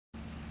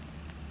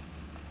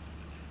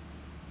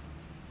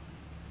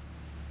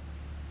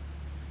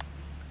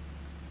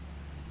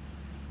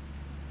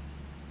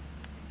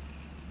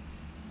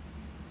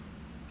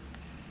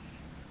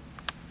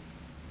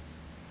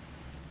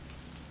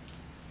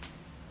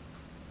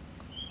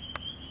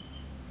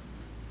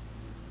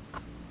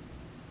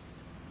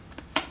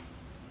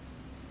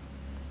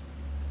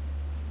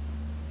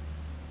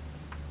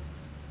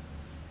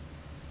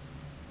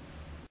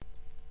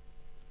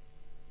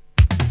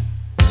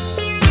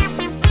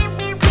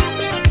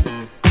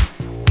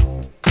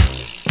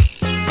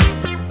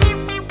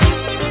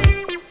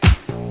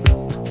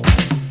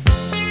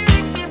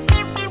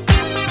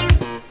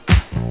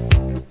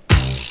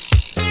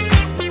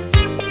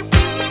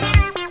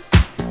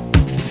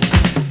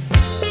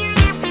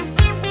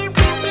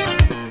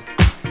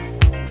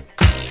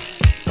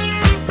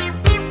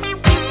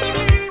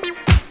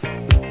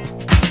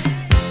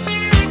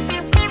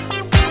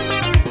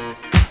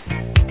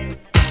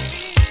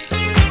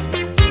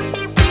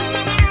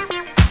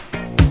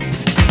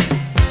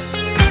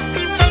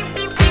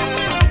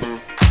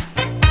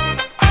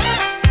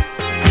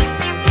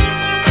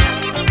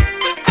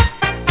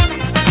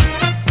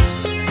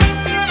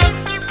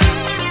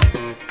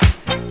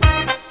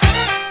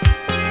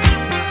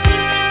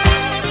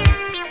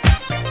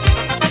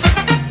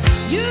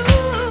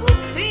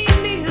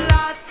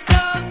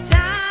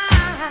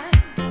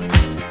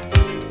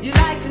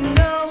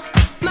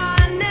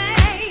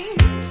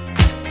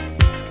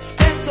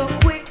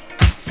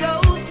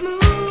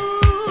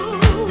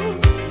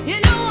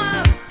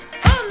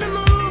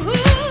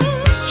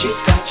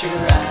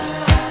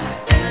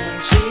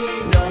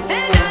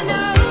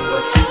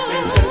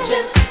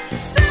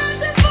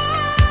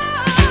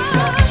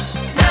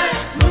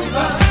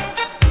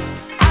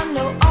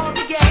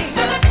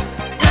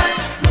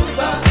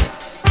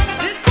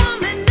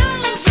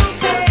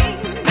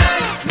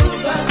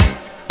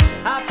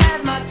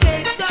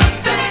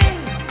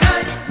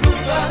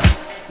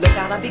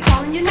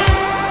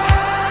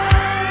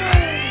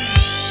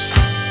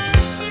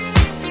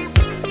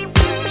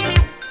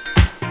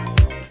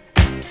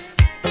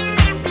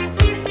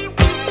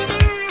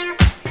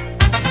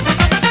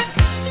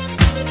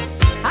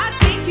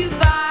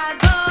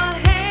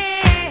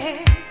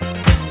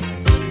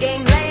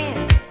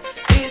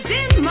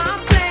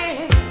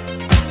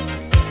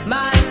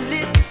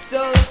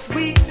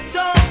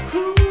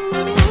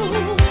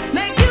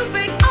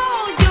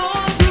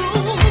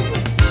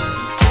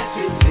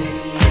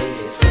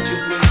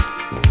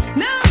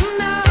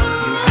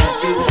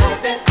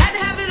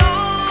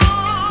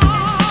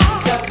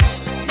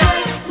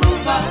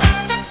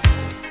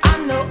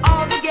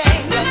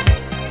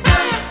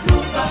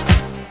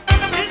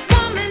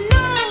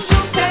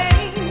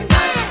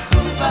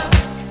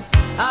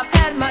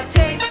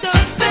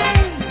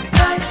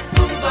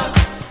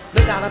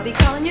I'll be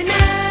calling your name.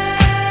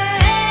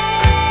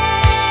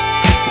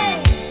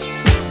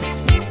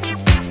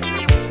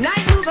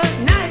 Night mover,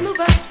 night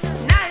mover,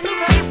 night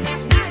mover,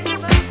 night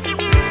mover.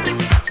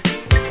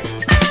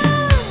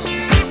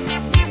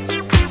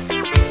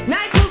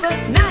 Night mover,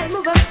 night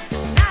mover,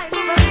 night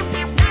mover,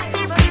 night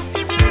mover.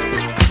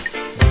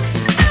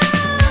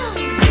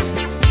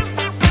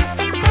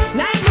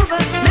 Night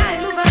mover,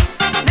 night mover,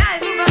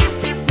 night mover,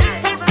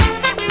 night mover.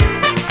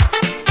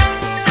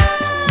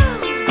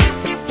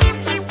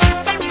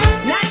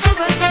 Night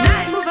mover,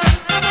 night mover,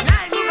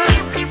 night mover,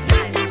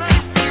 night mover.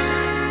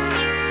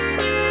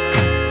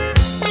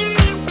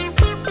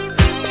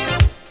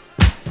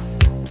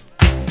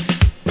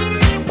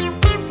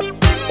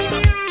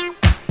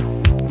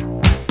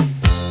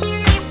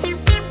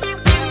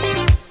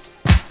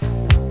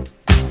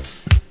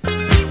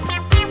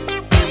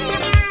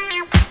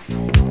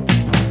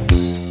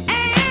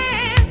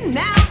 And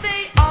now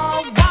they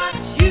all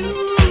watch you.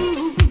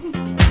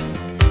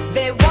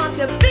 They want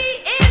to be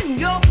in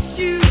your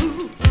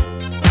shoes,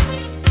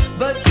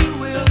 but you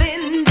will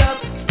end up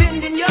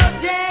spending your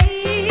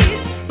days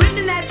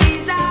wishing that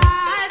these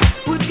eyes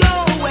would go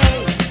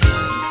away.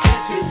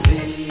 Can't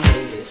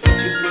resist what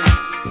you miss.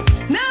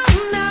 No,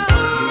 no,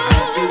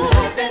 you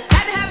have to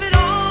have it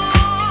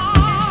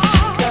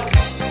all. So,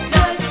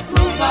 night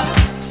mover,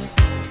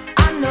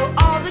 I know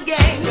all the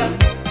games. So,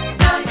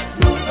 night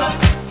mover,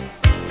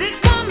 this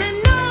woman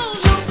knows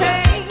no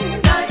pain.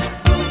 Night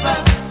mover,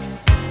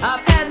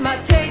 I've had my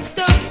taste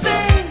of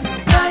fame.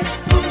 Night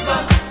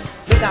mover,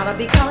 look out, I'll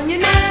be calling your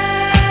name.